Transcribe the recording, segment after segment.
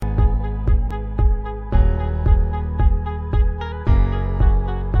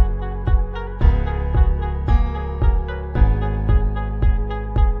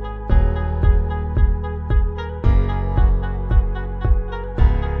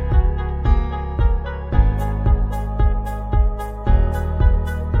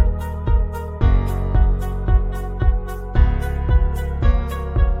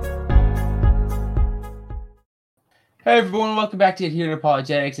Hey everyone, welcome back to Adherent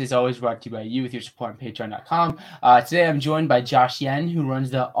Apologetics. As always, brought to you by you with your support on patreon.com. Today I'm joined by Josh Yen, who runs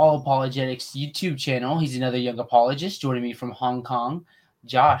the All Apologetics YouTube channel. He's another young apologist joining me from Hong Kong.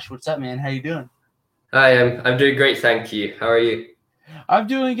 Josh, what's up, man? How you doing? Hi, I'm doing great, thank you. How are you? I'm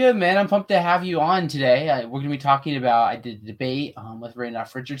doing good, man. I'm pumped to have you on today. We're going to be talking about, I did a debate with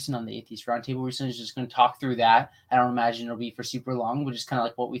Randolph Richardson on the Atheist Roundtable recently. Just going to talk through that. I don't imagine it'll be for super long, but just kind of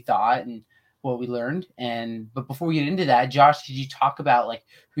like what we thought and what we learned. But before we get into that, Josh, could you talk about like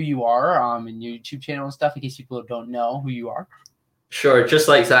who you are and your YouTube channel and stuff in case people don't know who you are? Sure, just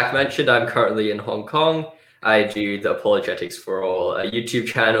like Zach mentioned, I'm currently in Hong Kong. I do the Apologetics for All YouTube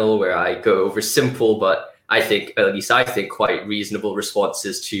channel where I go over simple, but I think quite reasonable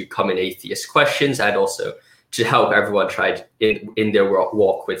responses to common atheist questions, and also to help everyone try in their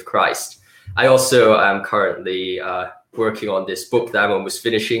walk with Christ. I also am currently working on this book that I'm almost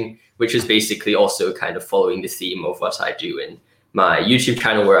finishing, which is basically also kind of following the theme of what I do in my YouTube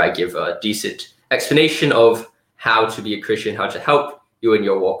channel, where I give a decent explanation of how to be a Christian, how to help you in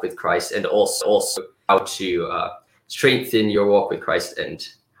your walk with Christ, and also how to strengthen your walk with Christ, and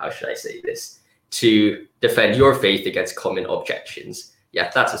how should I say this, to defend your faith against common objections.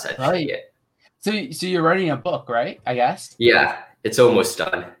 Yeah, that's essentially it. So you're writing a book, right? I guess. Yeah, it's almost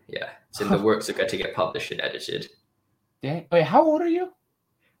done. Yeah, it's in the works of getting it published and edited. Yeah. Wait, how old are you?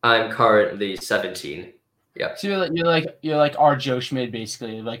 I'm currently 17. Yeah. So you're like our Joe Schmid,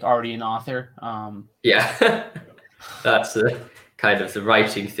 basically, like already an author. Yeah, that's kind of the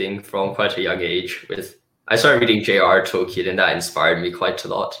writing thing from quite a young age. I started reading J.R.R. Tolkien, and that inspired me quite a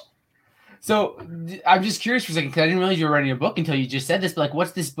lot. So I'm just curious for a second, because I didn't realize you were writing a book until you just said this. But like,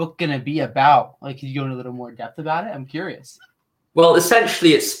 what's this book gonna be about? Like, can you go into a little more depth about it? I'm curious. Well,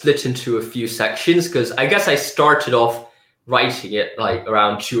 essentially, it's split into a few sections, because I guess I started off writing it like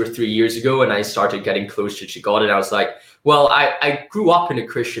around 2 or 3 years ago, and I started getting closer to God, and I was like, well, I grew up in a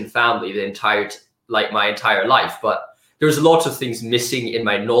Christian family my entire life, but there was a lot of things missing in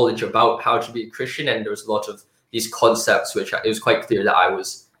my knowledge about how to be a Christian, and there was a lot of these concepts which it was quite clear that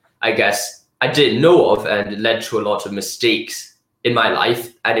I didn't know of, and it led to a lot of mistakes in my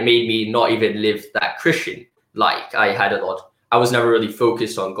life, and it made me not even live that Christian. Like I was never really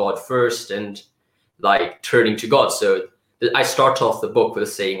focused on God first and like turning to God. So I start off the book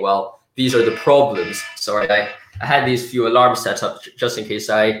with saying, well, these are the problems. Sorry, I had these few alarms set up just in case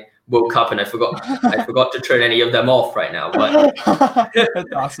I woke up and I forgot to turn any of them off right now. But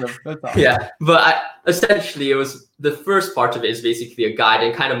That's awesome. Yeah, but essentially, the first part of it is basically a guide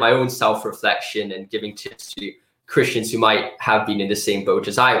and kind of my own self-reflection and giving tips to Christians who might have been in the same boat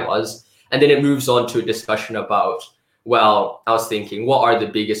as I was. And then it moves on to a discussion about, well, I was thinking, what are the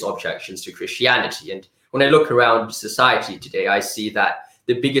biggest objections to Christianity? And when I look around society today, I see that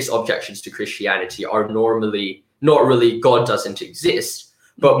the biggest objections to Christianity are normally not really God doesn't exist,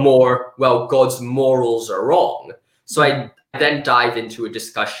 but more, well, God's morals are wrong. So I then dive into a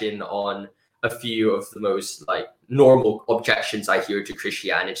discussion on a few of the most like normal objections I hear to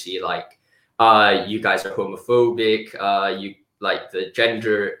Christianity, like you guys are homophobic, you like the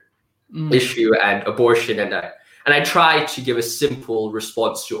gender issue and abortion, and I try to give a simple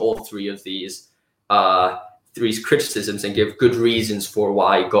response to all three of these criticisms and give good reasons for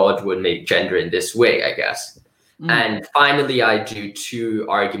why God would make gender in this way, I guess. And finally, I do 2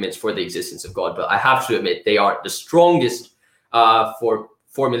 arguments for the existence of God, but I have to admit they aren't the strongest for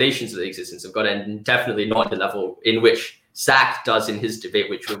formulations of the existence of God, and definitely not the level in which Zach does in his debate,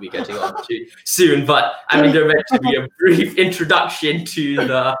 which we'll be getting on to soon. But I mean, they're meant to be a brief introduction to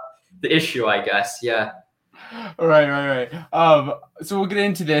the issue, I guess. Yeah. Right. So we'll get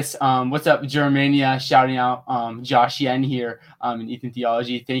into this. What's up, Germania? Shouting out Josh Yen here in Ethan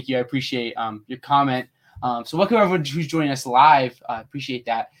Theology. Thank you. I appreciate your comment. So welcome everyone who's joining us live. I appreciate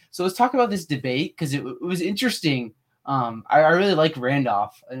that. So let's talk about this debate, because it was interesting. I really like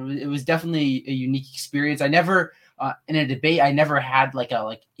Randolph, and it was definitely a unique experience. I never in a debate, I never had like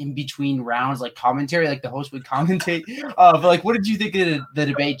in between rounds like commentary, like the host would commentate. But like, what did you think of the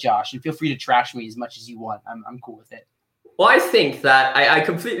debate, Josh? And feel free to trash me as much as you want. I'm cool with it. Well, I think that I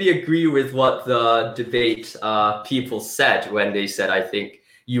completely agree with what the debate people said when they said, I think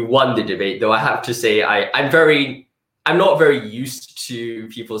you won the debate. Though I have to say, I'm not very used to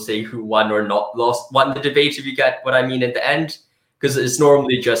people saying who won or not won the debate, if you get what I mean at the end, because it's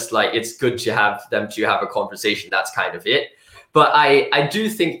normally just like, it's good to have them to have a conversation. That's kind of it. But I do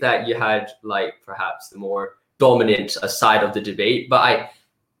think that you had like perhaps the more dominant side of the debate,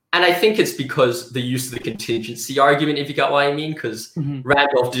 and I think it's because the use of the contingency argument, if you get what I mean, because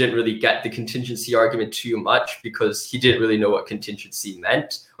Randolph didn't really get the contingency argument too much because he didn't really know what contingency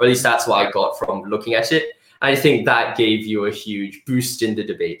meant, or at least that's what I got from looking at it. I think that gave you a huge boost in the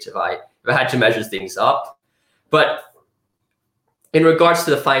debate if I had to measure things up. But in regards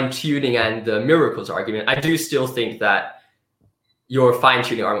to the fine-tuning and the miracles argument, I do still think that your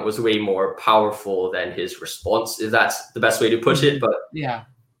fine-tuning argument was way more powerful than his response, if that's the best way to put it. But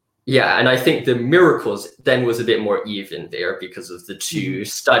yeah, and I think the miracles then was a bit more even there because of the two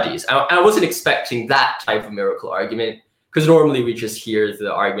studies. I wasn't expecting that type of miracle argument, because normally we just hear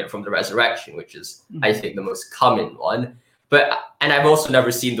the argument from the resurrection, which is, I think, the most common one. And I've also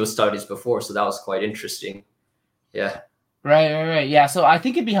never seen those studies before, so that was quite interesting. Yeah. Right. Yeah. So I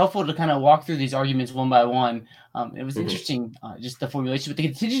think it'd be helpful to kind of walk through these arguments one by one. It was interesting, just the formulation. But the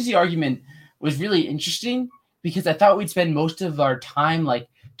contingency argument was really interesting because I thought we'd spend most of our time like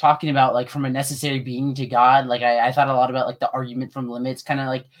talking about like from a necessary being to God. Like I thought a lot about like the argument from limits, kind of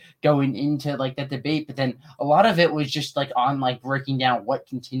like going into like that debate. But then a lot of it was just like on like breaking down what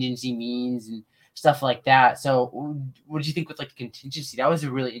contingency means and stuff like that. So what did you think with like the contingency? That was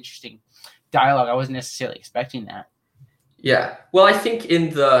a really interesting dialogue. I wasn't necessarily expecting that. Yeah. Well, I think in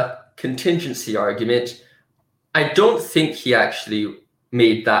the contingency argument, I don't think he actually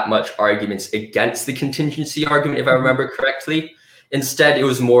made that much arguments against the contingency argument, if I remember correctly. Instead, it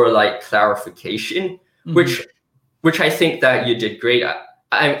was more like clarification, which I think that you did great at.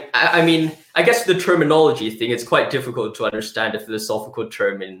 I mean, I guess the terminology thing, it's quite difficult to understand a philosophical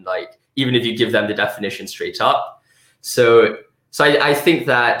term in like, even if you give them the definition straight up. So I think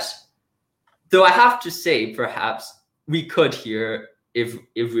that, though I have to say, perhaps we could here, if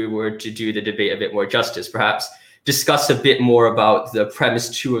we were to do the debate a bit more justice, perhaps discuss a bit more about the premise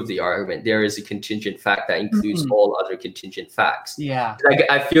 2 of the argument. There is a contingent fact that includes all other contingent facts. Yeah.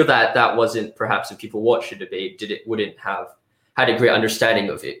 I feel that wasn't, perhaps if people watch the debate, wouldn't have had a great understanding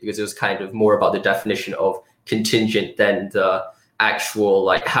of it, because it was kind of more about the definition of contingent than the actual,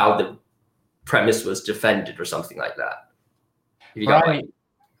 like how the premise was defended or something like that. Right.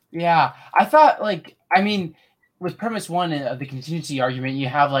 Yeah. I thought like, I mean, with premise 1 of the contingency argument, you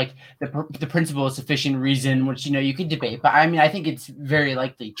have like the principle of sufficient reason, which, you know, you could debate, but I mean, I think it's very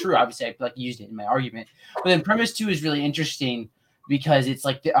likely true. Obviously, I like used it in my argument, but then premise 2 is really interesting because it's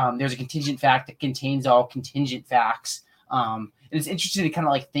like there's a contingent fact that contains all contingent facts. And it's interesting to kind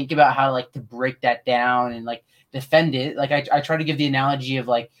of like think about how like to break that down and like defend it. Like I try to give the analogy of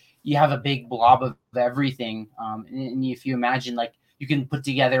like you have a big blob of everything, and if you imagine like you can put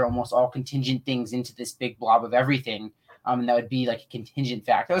together almost all contingent things into this big blob of everything. And that would be like a contingent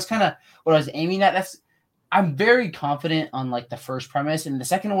fact. That was kind of what I was aiming at. I'm very confident on like the first premise, and the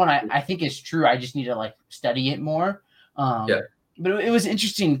second one I think is true. I just need to like study it more. But it was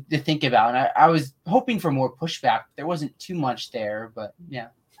interesting to think about, and I was hoping for more pushback. There wasn't too much there, but yeah.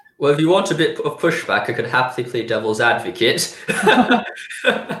 Well, if you want a bit of pushback, I could happily play devil's advocate.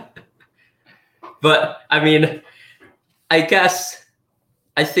 But I mean, I guess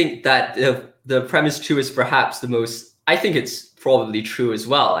I think that the premise 2 is perhaps the most, I think it's probably true as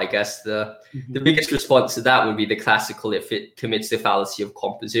well. I guess the biggest response to that would be the classical, if it commits the fallacy of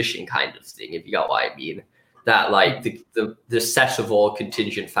composition kind of thing, if you got what I mean. That like the set of all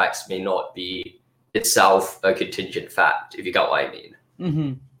contingent facts may not be itself a contingent fact, if you got what I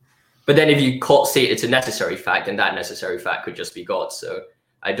mean. But then if you say it's a necessary fact, then that necessary fact could just be God. So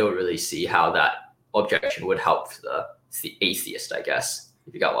I don't really see how that objection would help the atheist, I guess.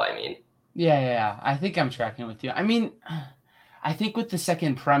 If you got what I mean. Yeah. I think I'm tracking with you. I mean, I think with the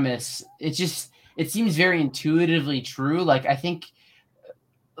second premise, it seems very intuitively true. Like I think,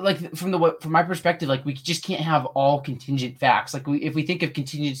 like from my perspective, like we just can't have all contingent facts. Like if we think of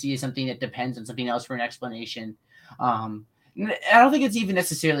contingency as something that depends on something else for an explanation, I don't think it's even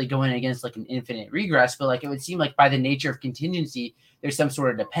necessarily going against like an infinite regress, but like it would seem like by the nature of contingency, there's some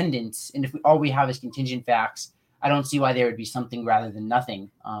sort of dependence, and if all we have is contingent facts, I don't see why there would be something rather than nothing.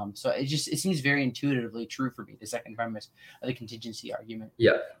 So it seems very intuitively true for me, the second premise of the contingency argument.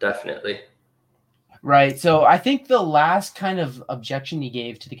 Yeah, definitely. Right. So I think the last kind of objection he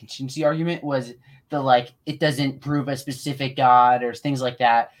gave to the contingency argument was the like it doesn't prove a specific God or things like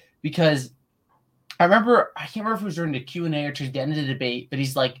that. Because I can't remember if it was during the Q&A or to the end of the debate, but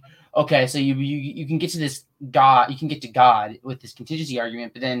he's like, okay, so you can get to this God, you can get to God with this contingency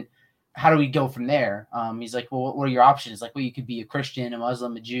argument, but then how do we go from there? He's like, well, what are your options? Like, well, you could be a Christian, a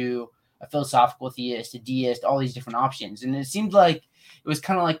Muslim, a Jew, a philosophical theist, a deist, all these different options. And it seemed like it was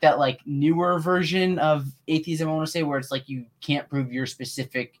kind of like that, like newer version of atheism, I want to say, where it's like you can't prove your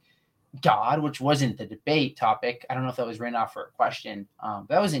specific God, which wasn't the debate topic. I don't know if that was written off for a question. But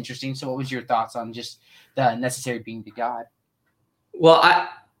that was interesting. So what was your thoughts on just the necessary being to God? Well,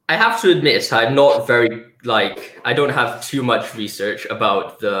 I have to admit, I'm not very, I don't have too much research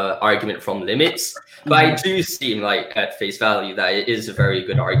about the argument from limits, but I do seem like at face value that it is a very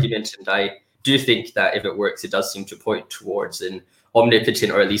good argument. And I do think that if it works, it does seem to point towards an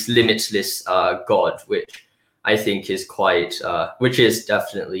omnipotent or at least limitless God, which I think is which is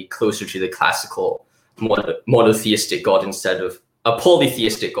definitely closer to the classical monotheistic God instead of a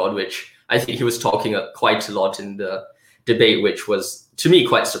polytheistic God, which I think he was talking quite a lot in the debate, which was to me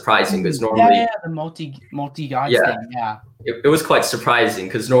quite surprising because normally the multi gods thing. It was quite surprising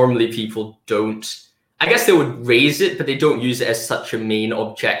because normally people don't, I guess they would raise it, but they don't use it as such a main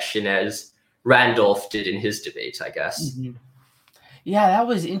objection as Randolph did in his debate, I guess. Yeah, that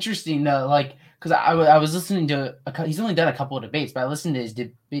was interesting though. Like, because I was listening to he's only done a couple of debates, but I listened to his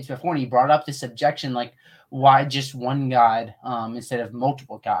debates before, and he brought up this objection, like, why just one God instead of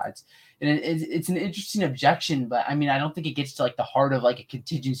multiple gods? And it's an interesting objection, but I mean, I don't think it gets to like the heart of like a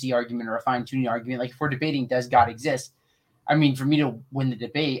contingency argument or a fine tuning argument. Like, if we're debating, does God exist? I mean, for me to win the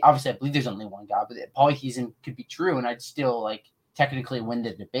debate, obviously I believe there's only one God, but polytheism could be true, and I'd still like technically win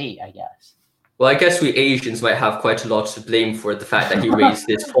the debate, I guess. Well, I guess we Asians might have quite a lot to blame for the fact that he raised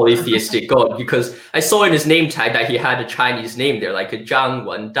this polytheistic God, because I saw in his name tag that he had a Chinese name there, like a Zhang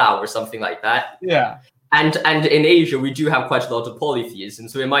Wen Dao or something like that. Yeah. And in Asia, we do have quite a lot of polytheism,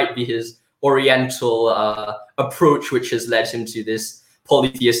 so it might be his Oriental approach which has led him to this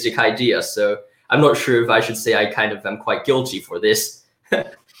polytheistic idea. So I'm not sure if I should say I kind of am quite guilty for this.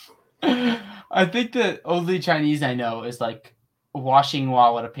 I think the only Chinese I know is like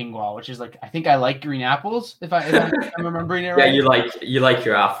Washingwa with a Pinghua, which is like, I think I like green apples, if I'm remembering it right. Yeah, you like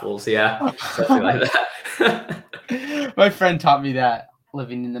your apples, yeah. Something like that. My friend taught me that,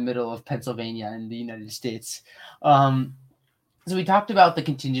 living in the middle of Pennsylvania in the United States. So we talked about the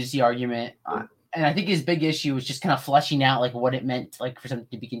contingency argument, and I think his big issue was just kind of fleshing out like what it meant, like for something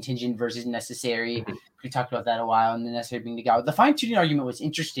to be contingent versus necessary. We talked about that a while, and the necessary being the God. The fine tuning argument was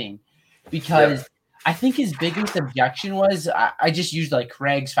interesting because I think his biggest objection was I just used like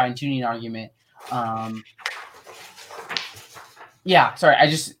Craig's fine tuning argument. I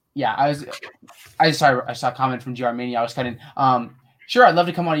saw a comment from GR Mania. I was kind of sure, I'd love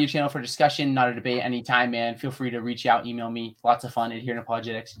to come on your channel for a discussion, not a debate, anytime, man. Feel free to reach out, email me. Lots of fun at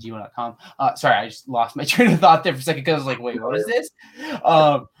adherentapologetics@gmail.com. Sorry, I just lost my train of thought there for a second because I was like, wait, what is this?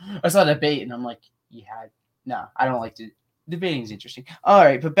 I saw a debate and I'm like, no, I don't like to. Debating is interesting. All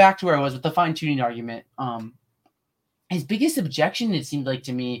right, but back to where I was with the fine tuning argument. His biggest objection, it seemed like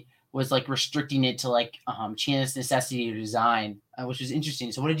to me, was like restricting it to like chance, necessity, or design, which was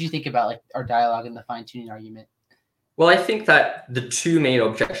interesting. So what did you think about like our dialogue in the fine tuning argument? Well, I think that the two main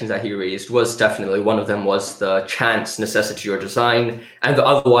objections that he raised was definitely, one of them was the chance, necessity, or design, and the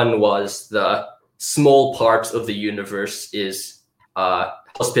other one was the small part of the universe is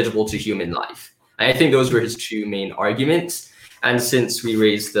hospitable to human life. And I think those were his two main arguments. And since we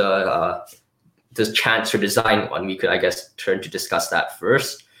raised the chance or design one, we could, I guess, turn to discuss that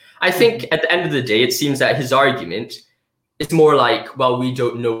first. I think at the end of the day, it seems that his argument is more like, well, we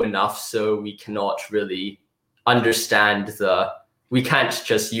don't know enough, so we cannot really understand we can't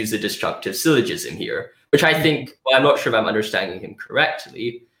just use a destructive syllogism here, which I think, well, I'm not sure if I'm understanding him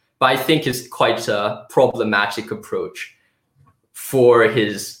correctly, but I think is quite a problematic approach for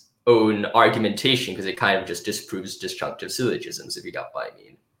his own argumentation, because it kind of just disproves disjunctive syllogisms, if you got what I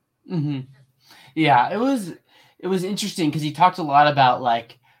mean. Mm-hmm. Yeah, it was interesting because he talked a lot about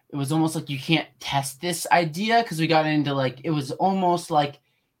like, it was almost like you can't test this idea, because we got into like, it was almost like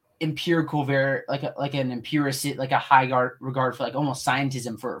empirical, like an empiricist, like a high regard for like almost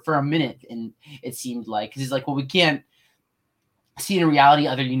scientism for a minute. And it seemed like, because it's like, well, we can't see in reality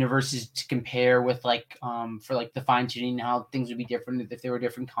other universes to compare with, like for like the fine tuning, how things would be different if there were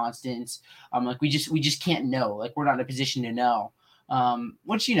different constants. Like we just can't know, like we're not in a position to know.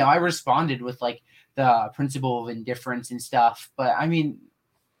 Which, I responded with like the principle of indifference and stuff, but I mean,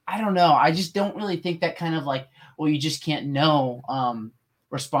 I don't know. I just don't really think that kind of like, well, you just can't know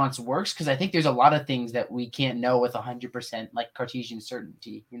response works, because I think there's a lot of things that we can't know with 100% like Cartesian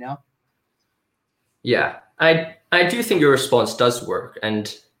certainty, Yeah, I do think your response does work,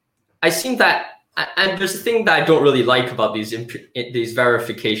 and I think that, and there's a thing that I don't really like about these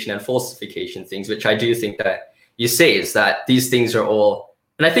verification and falsification things, which I do think that you say, is that these things are all,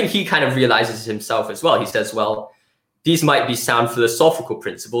 and I think he kind of realizes himself as well. He says, well, these might be sound philosophical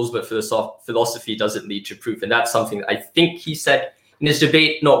principles, but philosophy doesn't lead to proof, and that's something that I think he said in his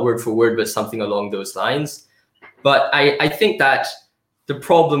debate, not word for word, but something along those lines. But I think that the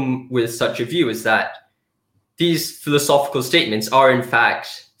problem with such a view is that these philosophical statements are in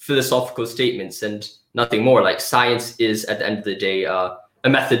fact philosophical statements and nothing more. Like science is, at the end of the day, a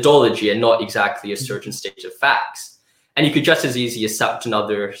methodology and not exactly a certain state of facts. And you could just as easily accept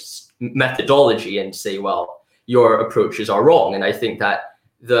another methodology and say, well, your approaches are wrong. And I think that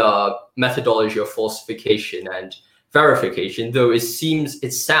the methodology of falsification and verification, though it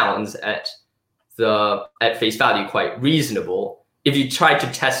sounds at face value quite reasonable, if you try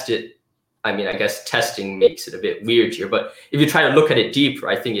to test it, I mean, I guess testing makes it a bit weird here, but if you try to look at it deeper,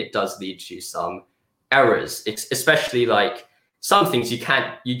 I think it does lead to some errors. It's especially like some things you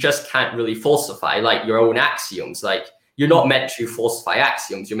just can't really falsify, like your own axioms. Like, you're not meant to falsify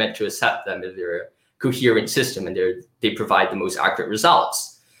axioms. You're meant to accept them if they're a coherent system and they provide the most accurate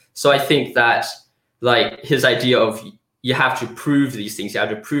results. So I think that, like, his idea of you have to prove these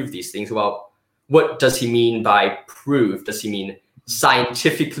things, well, what does he mean by prove? Does he mean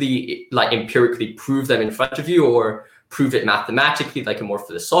scientifically, like empirically prove them in front of you, or prove it mathematically, like a more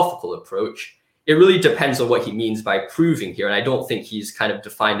philosophical approach? It really depends on what he means by proving here. And I don't think he's kind of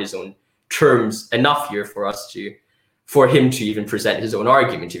defined his own terms enough here for him to even present his own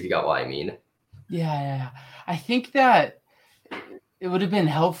argument, if you got what I mean. Yeah. I think that it would have been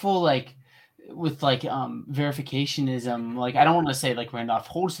helpful, like, with like verificationism. Like, I don't want to say like Randolph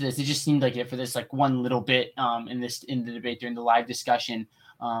holds to this. It just seemed like it for this like one little bit in the debate during the live discussion.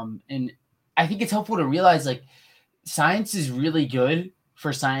 And I think it's helpful to realize, like, science is really good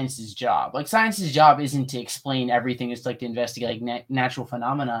for science's job. Like, science's job isn't to explain everything. It's like to investigate like natural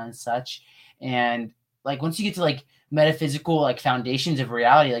phenomena and such. And like, once you get to like metaphysical like foundations of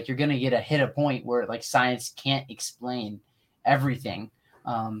reality, like, you're going to hit a point where like science can't explain everything.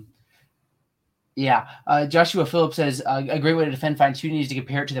 Joshua Phillips says a great way to defend fine-tuning is to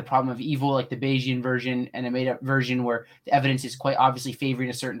compare it to the problem of evil, like the Bayesian version and a made-up version where the evidence is quite obviously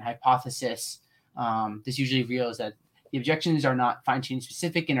favoring a certain hypothesis. This usually reveals that the objections are not fine-tuning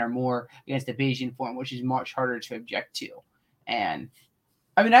specific and are more against the Bayesian form, which is much harder to object to. And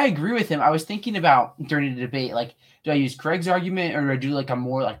I mean, I agree with him. I was thinking about during the debate, like, do I use Craig's argument or do I do like a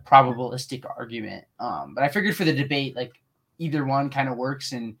more like probabilistic argument? But I figured for the debate, like, either one kind of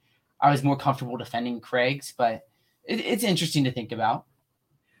works, and I was more comfortable defending Craig's, but it's interesting to think about.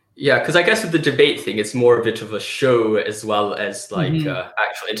 Yeah, because I guess with the debate thing, it's more a bit of a show as well as like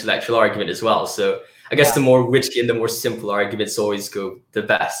actual intellectual argument as well. So I guess the more witty and the more simple arguments always go the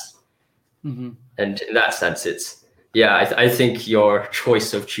best. And in that sense, I think your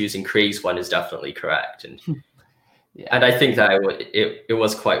choice of choosing Craig's one is definitely correct. And and I think that it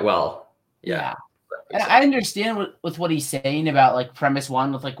was quite well. Yeah. And I understand with what he's saying about like premise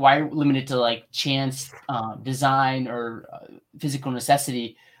one, with like why limit it to like chance, design, or physical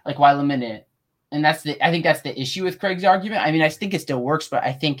necessity. Like, why limit it? And I think that's the issue with Craig's argument. I mean, I think it still works, but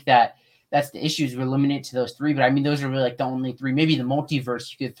I think that's the issue is we're limited to those three. But I mean, those are really like the only three. Maybe the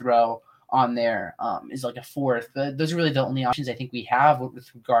multiverse you could throw on there is like a fourth. But those are really the only options I think we have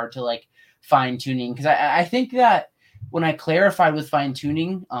with regard to like fine tuning. Because I think that when I clarified with fine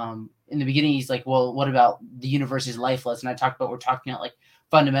tuning, in the beginning, he's like, well, what about the universe is lifeless? And I talked about, we're talking about like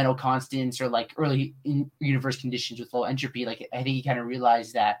fundamental constants or like early universe conditions with low entropy. Like, I think he kind of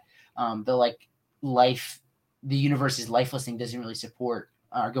realized that the universe is lifeless thing doesn't really support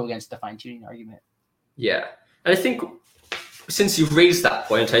or go against the fine tuning argument. Yeah. And I think since you've raised that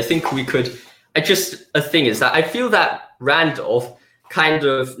point, I think we could, a thing is that I feel that Randolph kind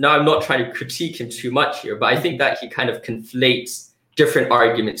of, now I'm not trying to critique him too much here, but I think that he kind of conflates different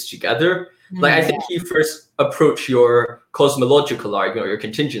arguments together. Like, I think he first approached your cosmological argument or your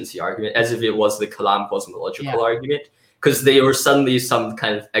contingency argument as if it was the Kalam cosmological argument, because they were suddenly some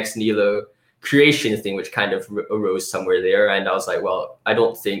kind of ex nihilo creation thing, which kind of arose somewhere there. And I was like, well, I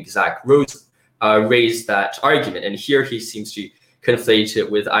don't think Zach raised that argument. And here he seems to conflate it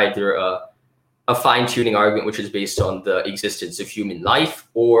with either a fine-tuning argument, which is based on the existence of human life,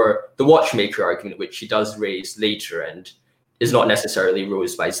 or the watchmaker argument, which he does raise later and is not necessarily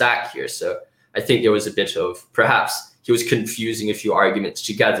raised by Zach here. So I think there was a bit of, perhaps he was confusing a few arguments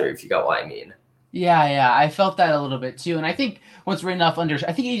together, if you got what I mean. Yeah, I felt that a little bit too. And I think once Randolph I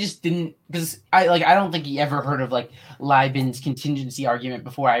think he just didn't, because I don't think he ever heard of like Leibniz's contingency argument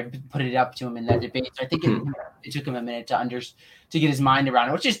before I put it up to him in that debate. So I think it took him a minute to get his mind around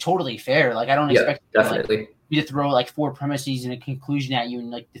it, which is totally fair. Like, I don't expect you to throw like four premises and a conclusion at you and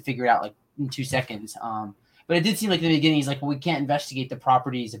like to figure it out like in 2 seconds. But it did seem like in the beginning he's like, well, we can't investigate the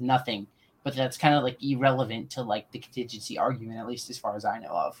properties of nothing. But that's kind of like irrelevant to like the contingency argument, at least as far as I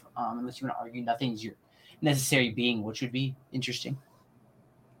know of. Unless you want to argue nothing's your necessary being, which would be interesting.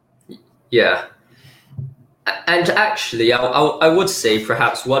 Yeah. And actually, I would say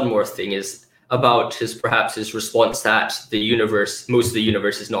perhaps one more thing is about his response that most of the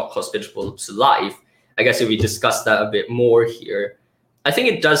universe is not hospitable to life. I guess if we discuss that a bit more here, I think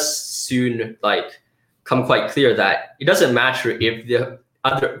it does soon come quite clear that it doesn't matter if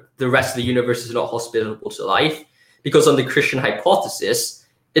the rest of the universe is not hospitable to life, because on the Christian hypothesis,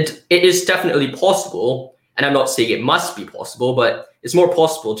 it is definitely possible, and I'm not saying it must be possible, but it's more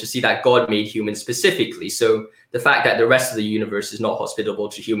possible to see that God made humans specifically. So the fact that the rest of the universe is not hospitable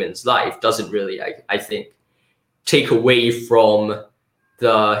to humans' life doesn't really, I think, take away from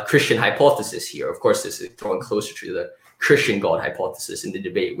the Christian hypothesis here. Of course, this is drawing closer to the Christian God hypothesis in the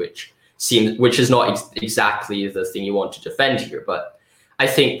debate, which is not exactly the thing you want to defend here. But I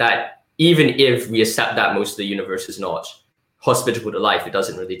think that even if we accept that most of the universe is not hospitable to life, it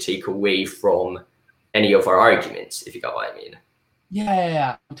doesn't really take away from any of our arguments, if you got what I mean.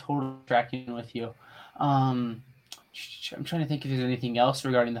 Yeah. I'm totally tracking with you. I'm trying to think if there's anything else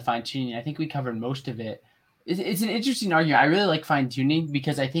regarding the fine tuning. I think we covered most of it. It's an interesting argument. I really like fine tuning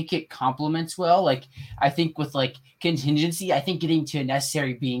because I think it complements well. Like, I think with like contingency, I think getting to a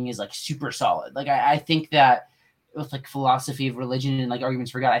necessary being is like super solid. Like, I think that with like philosophy of religion and like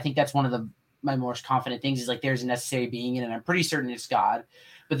arguments for God, I think that's one of my most confident things is like there's a necessary being in it, and I'm pretty certain it's God.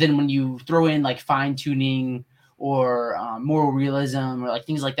 But then when you throw in like fine tuning or moral realism or like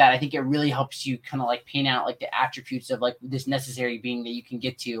things like that, I think it really helps you kind of like paint out like the attributes of like this necessary being that you can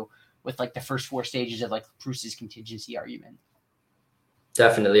get to with like the first four stages of like Proust's contingency argument.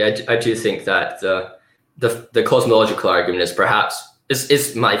 Definitely. I do think that the cosmological argument is perhaps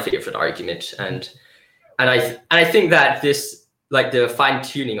is my favorite argument. And I think that this, like the fine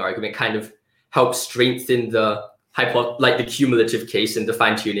tuning argument, kind of helps strengthen the cumulative case, and the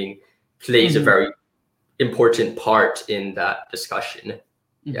fine tuning plays a very important part in that discussion.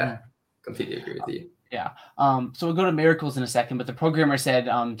 Yeah, completely agree with you. Yeah. So we'll go to miracles in a second, but the programmer said,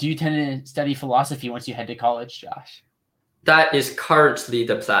 do you tend to study philosophy once you head to college, Josh? That is currently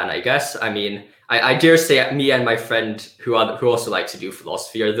the plan, I guess. I mean, I dare say me and my friend who also like to do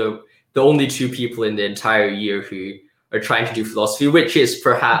philosophy are the only two people in the entire year who are trying to do philosophy, which is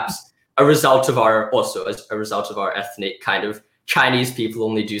perhaps a result of our ethnic kind of Chinese people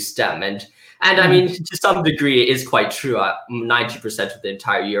only do STEM. And I mean, to some degree, it is quite true. 90% of the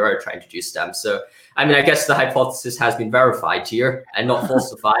entire year are trying to do STEM. So, I mean, I guess the hypothesis has been verified here and not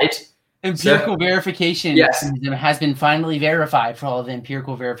falsified. Empirical verification has been finally verified for all of the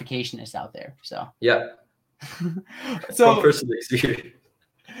empirical verificationists out there. So, yeah. So, from personal experience.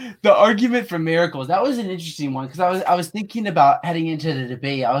 The argument for miracles, that was an interesting one, because I was thinking about heading into the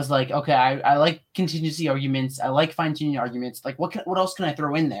debate. I was like, okay, I like contingency arguments. I like fine-tuning arguments. Like, what else can I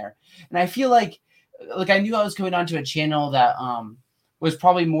throw in there? And I feel like I knew I was coming onto a channel that was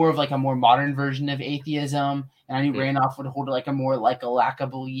probably more of like a more modern version of atheism. And I knew Randolph would hold like a more like a lack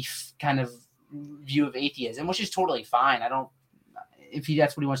of belief kind of view of atheism, which is totally fine. If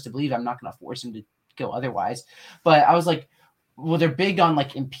that's what he wants to believe, I'm not going to force him to go otherwise. But I was like, well, they're big on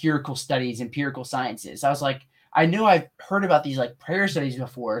like empirical studies, empirical sciences. I was like, I know I've heard about these like prayer studies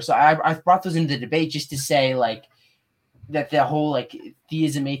before. So I brought those into the debate just to say like that the whole like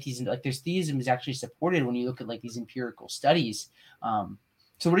theism, atheism, like there's theism is actually supported when you look at like these empirical studies.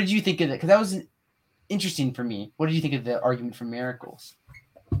 So what did you think of it? Because that was interesting for me. What did you think of the argument for miracles?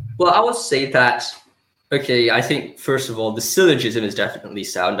 Well, I would say that, okay, I think first of all, the syllogism is definitely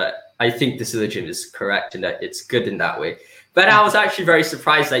sound. I think the syllogism is correct and that it's good in that way. But I was actually very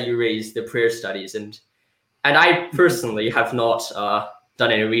surprised that you raised the prayer studies, and I personally have not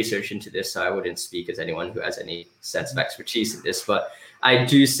done any research into this, so I wouldn't speak as anyone who has any sense of expertise in this. But I would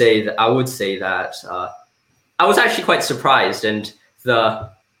say that I was actually quite surprised, and I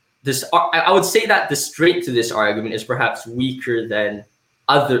would say that the strength of this argument is perhaps weaker than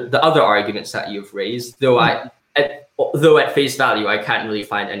the other arguments that you've raised. Though at face value, I can't really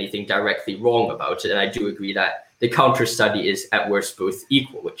find anything directly wrong about it, and I do agree that the counter study is at worst both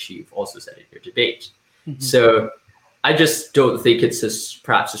equal, which you've also said in your debate. So I just don't think it's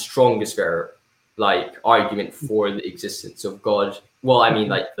perhaps the strongest argument for the existence of God. Well, I mean,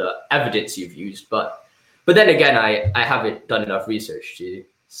 like the evidence you've used, but then again, I haven't done enough research to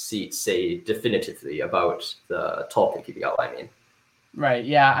say definitively about the topic, if you know what I mean. Right.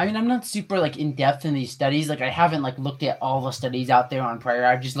 Yeah. I mean, I'm not super like in depth in these studies. Like I haven't like looked at all the studies out there on prayer.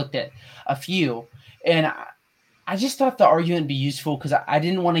 I've just looked at a few, and I just thought the argument would be useful because I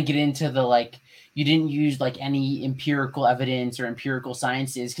didn't want to get into the like you didn't use like any empirical evidence or empirical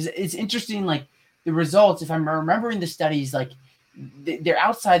sciences, because it's interesting like the results, if I'm remembering the studies, like they're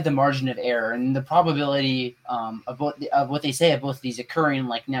outside the margin of error, and the probability of what they say of both these occurring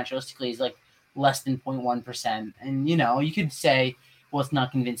like naturalistically is like less than 0.1%. And you could say, well, it's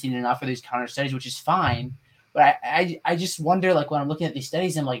not convincing enough for these counter studies, which is fine. But I just wonder, like when I'm looking at these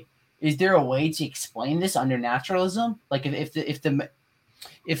studies, I'm like, is there a way to explain this under naturalism? Like if the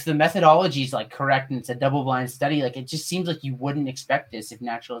if the methodology is like correct and it's a double-blind study, like it just seems like you wouldn't expect this if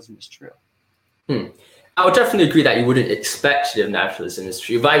naturalism is true. I would definitely agree that you wouldn't expect it if naturalism is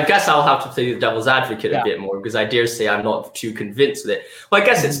true, but I guess I'll have to play the devil's advocate a bit more, because I dare say I'm not too convinced with it. Well, I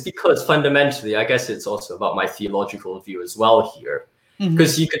guess it's because fundamentally, I guess it's also about my theological view as well here.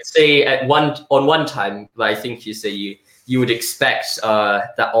 Because you could say on one time, I think you say you would expect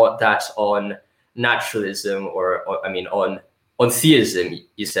that on naturalism or on theism,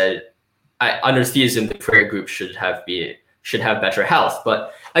 you said under theism the prayer group should have better health.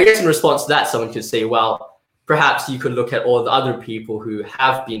 But I guess in response to that, someone could say, well, perhaps you could look at all the other people who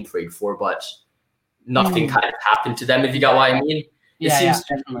have been prayed for, but nothing kind of happened to them, if you got what I mean.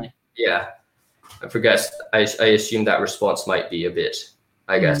 Definitely. Yeah. I forget. I assume that response might be a bit,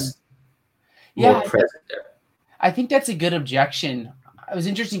 I guess, more present there. I think that's a good objection. It was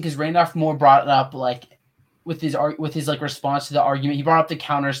interesting because Randolph Moore brought it up like with his like response to the argument. He brought up the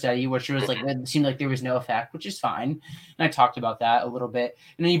counter study, which was like it seemed like there was no effect, which is fine. And I talked about that a little bit.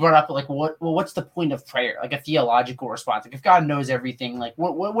 And then he brought up like what's the point of prayer? Like a theological response. Like if God knows everything, like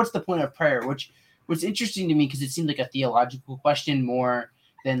what's the point of prayer? Which was interesting to me because it seemed like a theological question more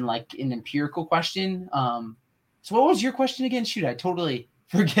than like an empirical question. So what was your question again? Shoot, I totally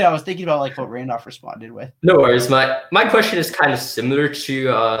forget. I was thinking about like what Randolph responded with. No worries. My question is kind of similar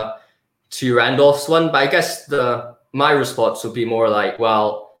to Randolph's one, but I guess my response would be more like,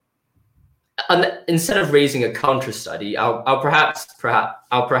 well, instead of raising a counter study, I'll perhaps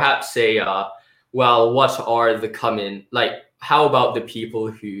say, well, what are how about the people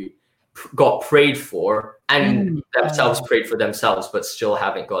who got prayed for and themselves prayed for themselves, but still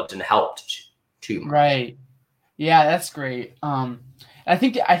haven't gotten helped too much? Right. Yeah, that's great. I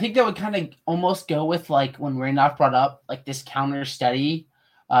think that would kind of almost go with like when Randolph brought up like this counter study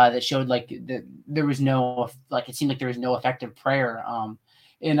that showed like that there was no, like it seemed like there was no effective prayer.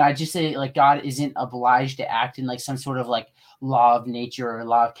 And I just say like God isn't obliged to act in like some sort of like law of nature or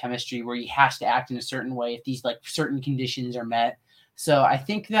law of chemistry where he has to act in a certain way if these like certain conditions are met. So I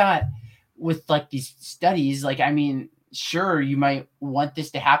think that with like these studies, like, I mean, sure, you might want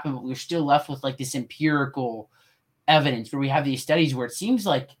this to happen, but we're still left with like this empirical evidence where we have these studies where it seems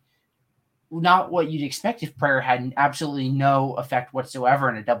like not what you'd expect if prayer had absolutely no effect whatsoever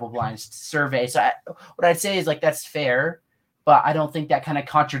in a double-blind survey. So what I'd say is like that's fair, but I don't think that kind of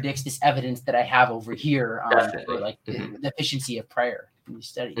contradicts this evidence that I have over here for like the efficiency of prayer in these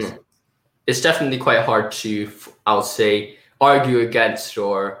studies. It's definitely quite hard to, I'll say, argue against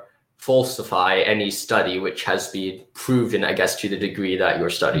or falsify any study which has been proven, I guess, to the degree that your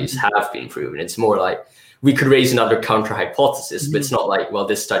studies have been proven. It's more like we could raise another counter hypothesis, but it's not like, well,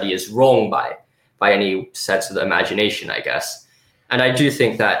 this study is wrong by any sense of the imagination, I guess. And I do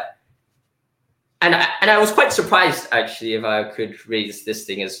think that, and I was quite surprised actually, if I could raise this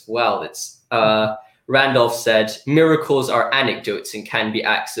thing as well. It's Randolph said miracles are anecdotes and can be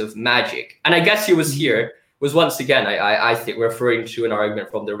acts of magic. And I guess he was once again, I think referring to an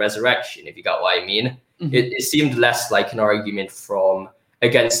argument from the resurrection, if you got what I mean. It seemed less like an argument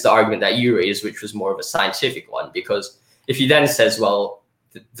against the argument that you raised, which was more of a scientific one. Because if he then says, well,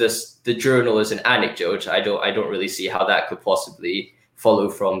 the journal is an anecdote, I don't really see how that could possibly follow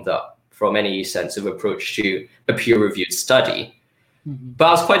from any sense of approach to a peer-reviewed study. But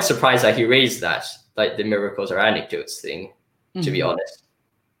I was quite surprised that he raised that, like the miracles are anecdotes thing, to be honest.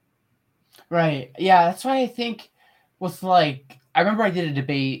 Right. Yeah, that's why I think with like, I remember I did a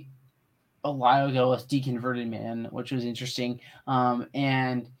debate a while ago with Deconverted Man, which was interesting.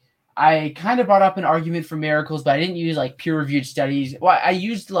 And I kind of brought up an argument for miracles, but I didn't use like peer-reviewed studies. Well, I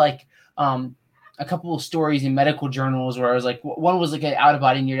used like a couple of stories in medical journals where I was like, one was like an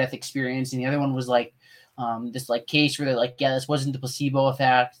out-of-body near-death experience, and the other one was like this like case where they're like, yeah, this wasn't the placebo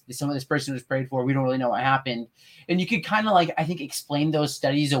effect. Some of this person was prayed for. We don't really know what happened. And you could kind of like, I think, explain those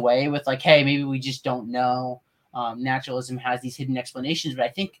studies away with like, hey, maybe we just don't know. Naturalism has these hidden explanations, but I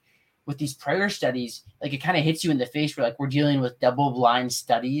think with these prayer studies, like it kind of hits you in the face where like we're dealing with double-blind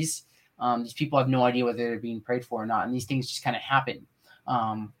studies. These people have no idea whether they're being prayed for or not, and these things just kind of happen,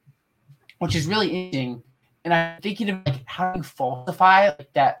 which is really interesting. And I'm thinking of like how do you falsify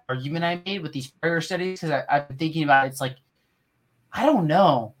like that argument I made with these prayer studies, because I've been thinking about it. It's like, I don't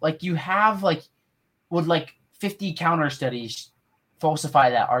know, like you have like would like 50 counter studies falsify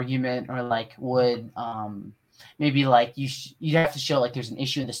that argument, or like would maybe like you'd have to show like there's an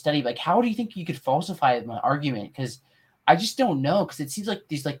issue in the study. But like, how do you think you could falsify my argument? Because I just don't know, because it seems like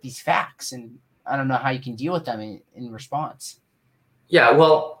there's like these facts, and I don't know how you can deal with them in response. Yeah,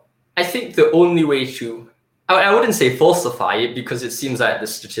 well, I think the only way to, I wouldn't say falsify it, because it seems like the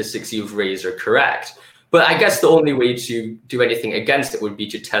statistics you've raised are correct. But I guess the only way to do anything against it would be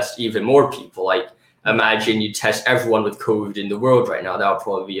to test even more people. Like, imagine you test everyone with COVID in the world right now. That would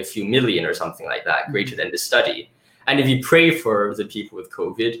probably be a few million or something like that, greater than the study. And if you pray for the people with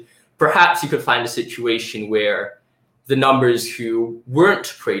COVID, perhaps you could find a situation where the numbers who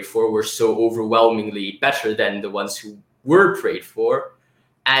weren't prayed for were so overwhelmingly better than the ones who were prayed for.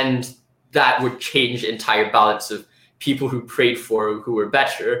 And that would change the entire balance of people who prayed for who were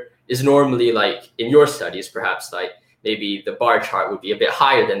better. Is normally, like in your studies, perhaps like maybe the bar chart would be a bit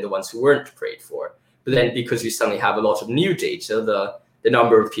higher than the ones who weren't prayed for. But then because we suddenly have a lot of new data, the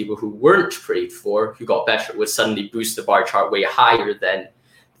number of people who weren't prayed for, who got better, would suddenly boost the bar chart way higher than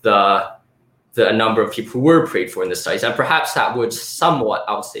the number of people who were prayed for in the studies. And perhaps that would somewhat,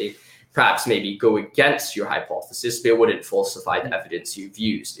 I would say, perhaps maybe go against your hypothesis, but it wouldn't falsify the evidence you've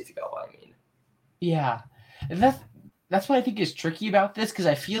used, if you got what I mean. Yeah. And that's what I think is tricky about this, because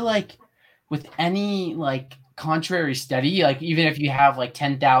I feel like with any like contrary study, like even if you have like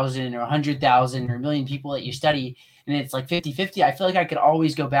 10,000 or 100,000 or a million people that you study and it's like 50-50, I feel like I could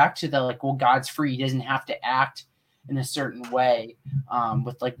always go back to the like, well, God's free. He doesn't have to act in a certain way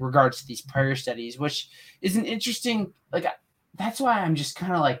with like regards to these prayer studies, which is an interesting, like, that's why I'm just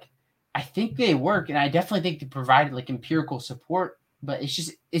kind of like, I think they work, and I definitely think they provide like empirical support, but it's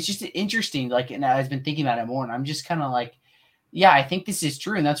just interesting. Like, and I've been thinking about it more, and I'm just kind of like, yeah, I think this is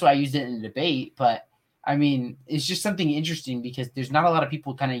true, and that's why I used it in the debate. But I mean, it's just something interesting because there's not a lot of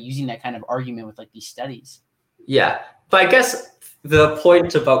people kind of using that kind of argument with like these studies. Yeah, but I guess the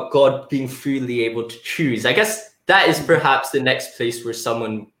point about God being freely able to choose, I guess that is perhaps the next place where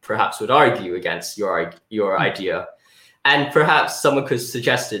someone perhaps would argue against your idea. And perhaps someone could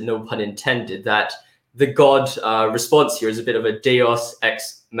suggest it, no pun intended, that the God response here is a bit of a deus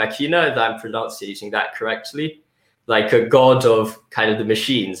ex machina, if I'm pronouncing that correctly, like a God of kind of the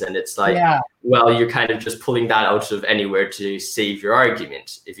machines. And it's like, well, you're kind of just pulling that out of anywhere to save your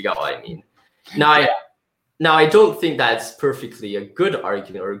argument, if you got what I mean. Now, I don't think that's perfectly a good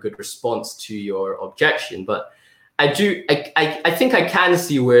argument or a good response to your objection, but I think I can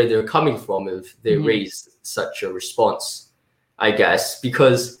see where they're coming from if they raise such a response, I guess,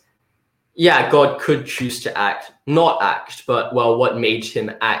 because, yeah, God could choose to not act, but, well, what made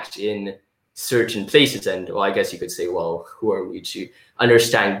him act in certain places? And, well, I guess you could say, well, who are we to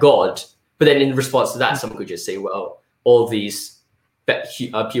understand God? But then in response to that, someone could just say, well, all these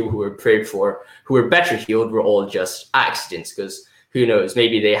people who were prayed for, who were better healed, were all just accidents, because who knows,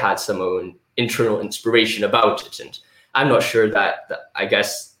 maybe they had some own internal inspiration about it. And I'm not sure that I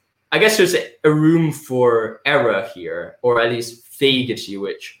guess there's a room for error here, or at least vaguity,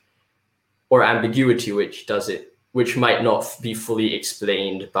 or ambiguity, which might not be fully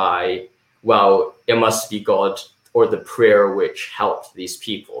explained by, well, it must be God or the prayer which helped these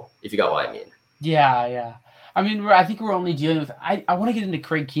people, if you got what I mean. Yeah. I mean, I think we're only dealing with, I want to get into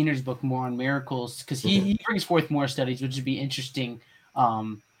Craig Keener's book more on miracles, because he brings forth more studies, which would be interesting.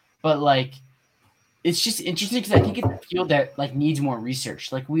 But like, it's just interesting because I think it's a field that like needs more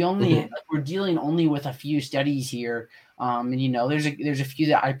research. Like we're dealing only with a few studies here. And there's a few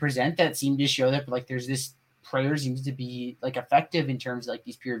that I present that seem to show that like there's this prayer seems to be like effective in terms of like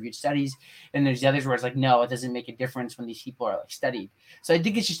these peer-reviewed studies, and there's the others where it's like, no, it doesn't make a difference when these people are like studied. So I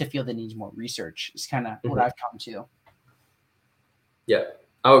think it's just a field that needs more research. It's kind of what I've come to. Yeah,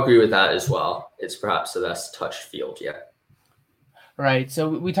 I'll agree with that as well. It's perhaps the less touched field. Yeah. Right. So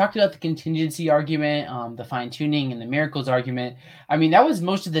we talked about the contingency argument, the fine-tuning, and the miracles argument. I mean, that was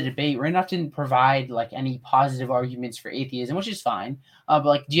most of the debate. Randolph didn't provide like any positive arguments for atheism, which is fine. But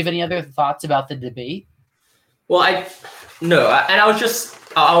like, do you have any other thoughts about the debate? Well, I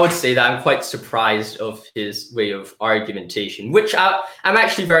would say that I'm quite surprised of his way of argumentation, which I'm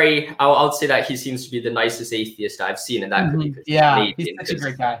actually I would say that he seems to be the nicest atheist I've seen in that. Yeah, he's such a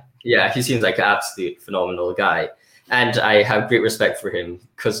great guy. Yeah, he seems like an absolute phenomenal guy. And I have great respect for him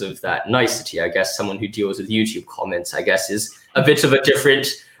because of that nicety. I guess someone who deals with YouTube comments, I guess, is a bit of a different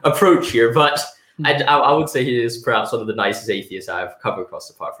approach here. But I would say he is perhaps one of the nicest atheists I've come across,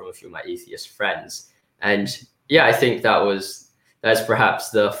 apart from a few of my atheist friends. And yeah, I think that's perhaps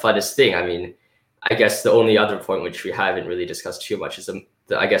the funnest thing. I mean, I guess the only other point which we haven't really discussed too much is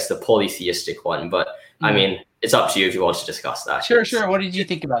the polytheistic one. But I mean, it's up to you if you want to discuss that. Sure. What did you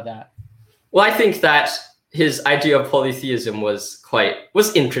think about that? Well, I think that his idea of polytheism was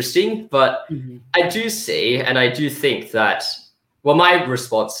interesting, but I do say, and I do think that, well, my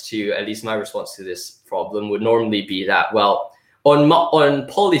response to this problem would normally be that, well, on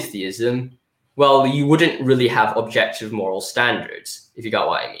polytheism, well, you wouldn't really have objective moral standards, if you got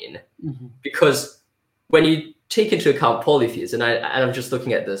what I mean. Because when you take into account polytheism, and I'm just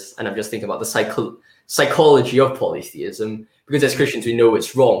looking at this, and I'm just thinking about the psychology of polytheism, because as Christians we know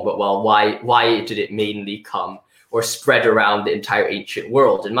it's wrong, but well, why did it mainly come or spread around the entire ancient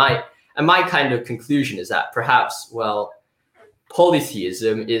world? And my kind of conclusion is that perhaps, well,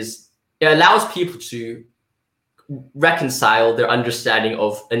 polytheism it allows people to reconcile their understanding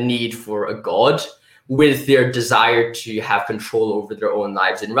of a need for a god with their desire to have control over their own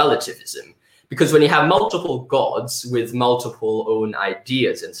lives in relativism. Because when you have multiple gods with multiple own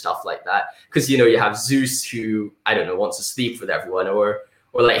ideas and stuff like that, because, you know, you have Zeus who, I don't know, wants to sleep with everyone, or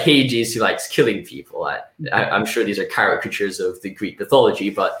like Hades who likes killing people. I'm sure these are caricatures of the Greek mythology,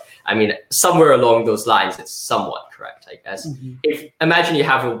 but I mean, somewhere along those lines, it's somewhat correct, I guess. Imagine you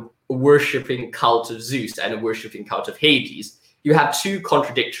have a worshipping cult of Zeus and a worshipping cult of Hades. You have two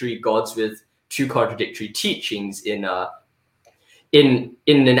contradictory gods with two contradictory teachings in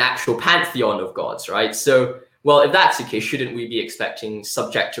an actual pantheon of gods, right? So, well, if that's the case, shouldn't we be expecting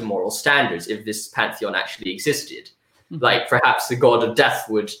subjective moral standards if this pantheon actually existed? Like perhaps the god of death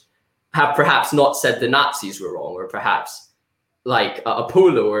would have perhaps not said the Nazis were wrong, or perhaps like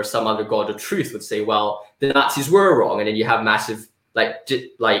Apollo or some other god of truth would say, well, the Nazis were wrong, and then you have massive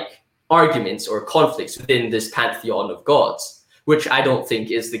like arguments or conflicts within this pantheon of gods, which I don't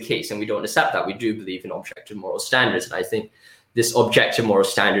think is the case, and we don't accept that. We do believe in objective moral standards, and I think this objective moral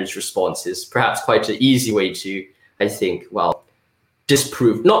standards response is perhaps quite an easy way to, I think, well,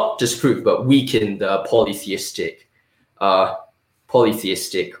 not disprove, but weaken the polytheistic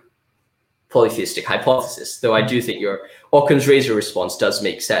hypothesis. Though I do think your Occam's razor response does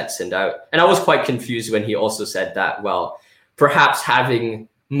make sense, and I was quite confused when he also said that, well, perhaps having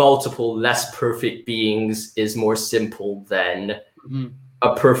multiple less perfect beings is more simple than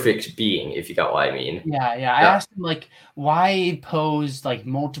a perfect being, if you got what I mean. Yeah. I asked him, like, why pose like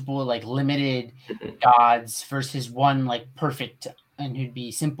multiple like limited gods versus one like perfect and who'd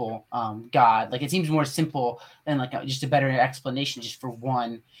be simple god. Like, it seems more simple than like just a better explanation just for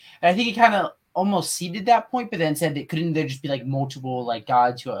one. And I think he kind of almost ceded that point, but then said that couldn't there just be like multiple like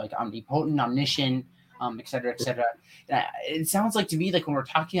gods who are like omnipotent, omniscient, et cetera, et cetera. And it sounds like to me, like when we're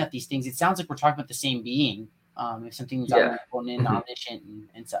talking about these things, it sounds like we're talking about the same being. If something's omnipotent, omniscient,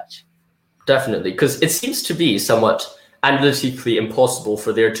 and such. Definitely, because it seems to be somewhat analytically impossible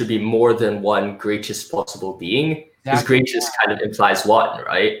for there to be more than one greatest possible being, because greatest kind of implies one,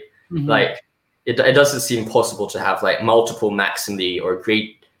 right? Like, it doesn't seem possible to have like multiple maximally or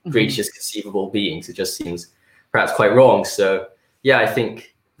greatest conceivable beings. It just seems perhaps quite wrong. So yeah, I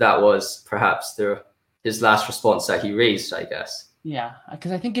think that was perhaps his last response that he raised, I guess. Yeah,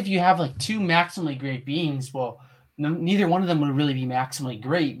 because I think if you have like two maximally great beings, well, neither one of them would really be maximally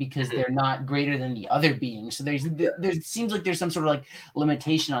great because they're not greater than the other being. So there seems like there's some sort of like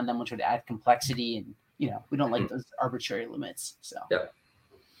limitation on them, which would add complexity, and we don't like those arbitrary limits. So yeah,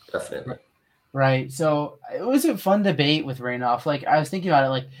 definitely. Right. So it was a fun debate with Renouf. Like, I was thinking about it,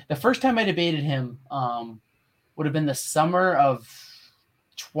 like the first time I debated him would have been the summer of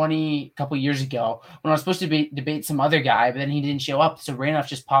a couple years ago, when I was supposed to debate some other guy, but then he didn't show up. So Renouf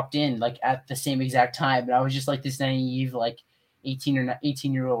just popped in like at the same exact time. And I was just like this naive, like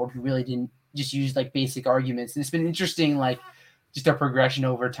 18-year-old who really didn't just use like basic arguments. And it's been interesting, like just our progression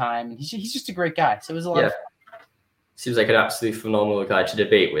over time. And he's just a great guy. So it was a lot of fun. Seems like an absolutely phenomenal guy to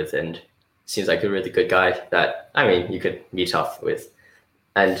debate with, and seems like a really good guy that, I mean, you could meet up with.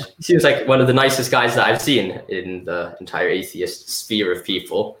 And he seems like one of the nicest guys that I've seen in the entire atheist sphere of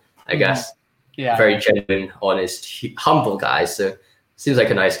people, I guess. Yeah. Very genuine, honest, humble guy. So seems like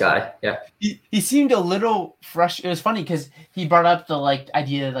a nice guy. Yeah. He seemed a little frustrated. It was funny because he brought up the like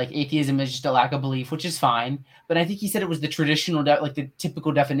idea that like atheism is just a lack of belief, which is fine. But I think he said it was the traditional, like the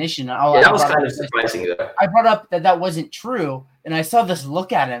typical definition. That was kind of surprising though. I brought up that wasn't true. And I saw this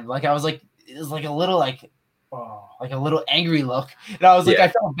look at him. Like, I was like, it was like a little like, like a little angry look. And I was like, I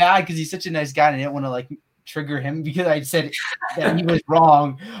felt bad because he's such a nice guy and I didn't want to like trigger him because I said that he was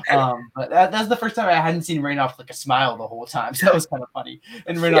wrong. But that's the first time I hadn't seen Renouf like a smile the whole time. So that was kind of funny.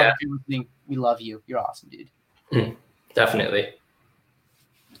 And Renouf, if you're listening, we love you. You're awesome, dude. Definitely.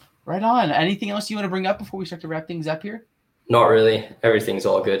 Right on. Anything else you want to bring up before we start to wrap things up here? Not really. Everything's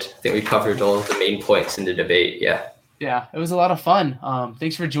all good. I think we covered all of the main points in the debate. Yeah. Yeah, it was a lot of fun.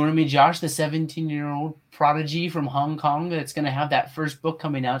 Thanks for joining me, Josh, the 17-year-old prodigy from Hong Kong that's going to have that first book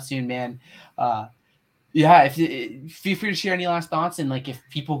coming out soon, man. Feel free to share any last thoughts, and like if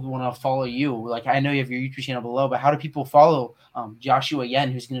people want to follow you, like I know you have your YouTube channel below, but how do people follow Joshua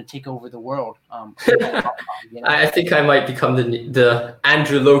Yen, who's going to take over the world? I think I might become the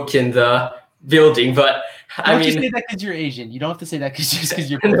Andrew Loken, the building, but I Don't just mean, say that because you're Asian. You don't have to say that because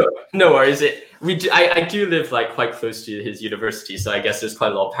you're. no worries. I do live like quite close to his university, so I guess there's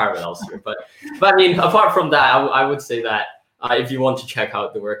quite a lot of parallels here. But I mean, apart from that, I would say that if you want to check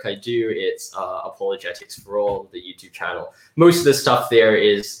out the work I do, it's Apologetics for All, the YouTube channel. Most of the stuff there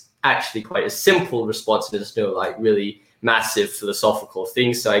is actually quite a simple response, and there's no like really massive philosophical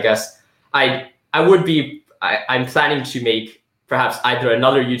things. So I guess I'm planning to make perhaps either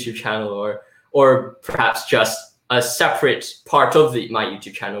another YouTube channel or perhaps just a separate part of my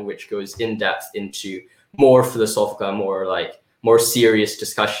YouTube channel, which goes in depth into more philosophical, more serious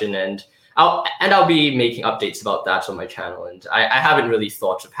discussion. And I'll be making updates about that on my channel. And I haven't really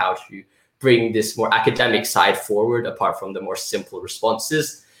thought of how to bring this more academic side forward, apart from the more simple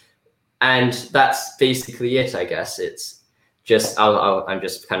responses. And that's basically it, I guess. It's just I'm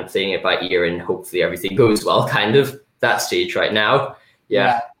just kind of playing it by ear, and hopefully everything goes well. Kind of that stage right now.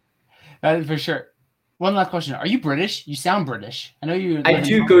 Yeah. For sure. One last question: are you British? You sound British. I know you. I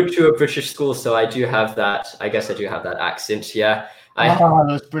do go to a British school, so I do have that. I guess I do have that accent. Yeah.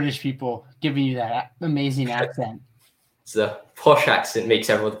 Those British people giving you that amazing accent. The posh accent makes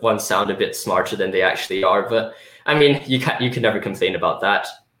everyone sound a bit smarter than they actually are. But I mean, you can never complain about that.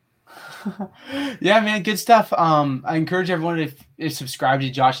 Yeah, man, good stuff. I encourage everyone to subscribe to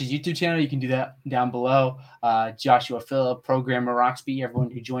Josh's YouTube channel. You can do that down below. Joshua Phillip, Programmer Roxby,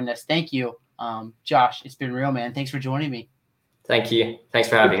 everyone who joined us, thank you. Josh, it's been real, man. Thanks for joining me. Thank you. Thanks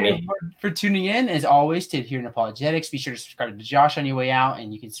for having me. For tuning in, as always, to Here in Apologetics. Be sure to subscribe to Josh on your way out,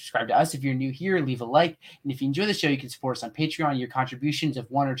 and you can subscribe to us if you're new here. Leave a like, and if you enjoy the show, you can support us on Patreon. Your contributions of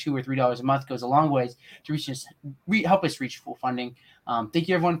 $1 or $2 or $3 a month goes a long ways to help us reach full funding. Thank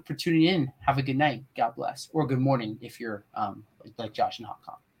you, everyone, for tuning in. Have a good night. God bless, or good morning if you're like Josh in Hong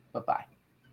Kong. Bye bye.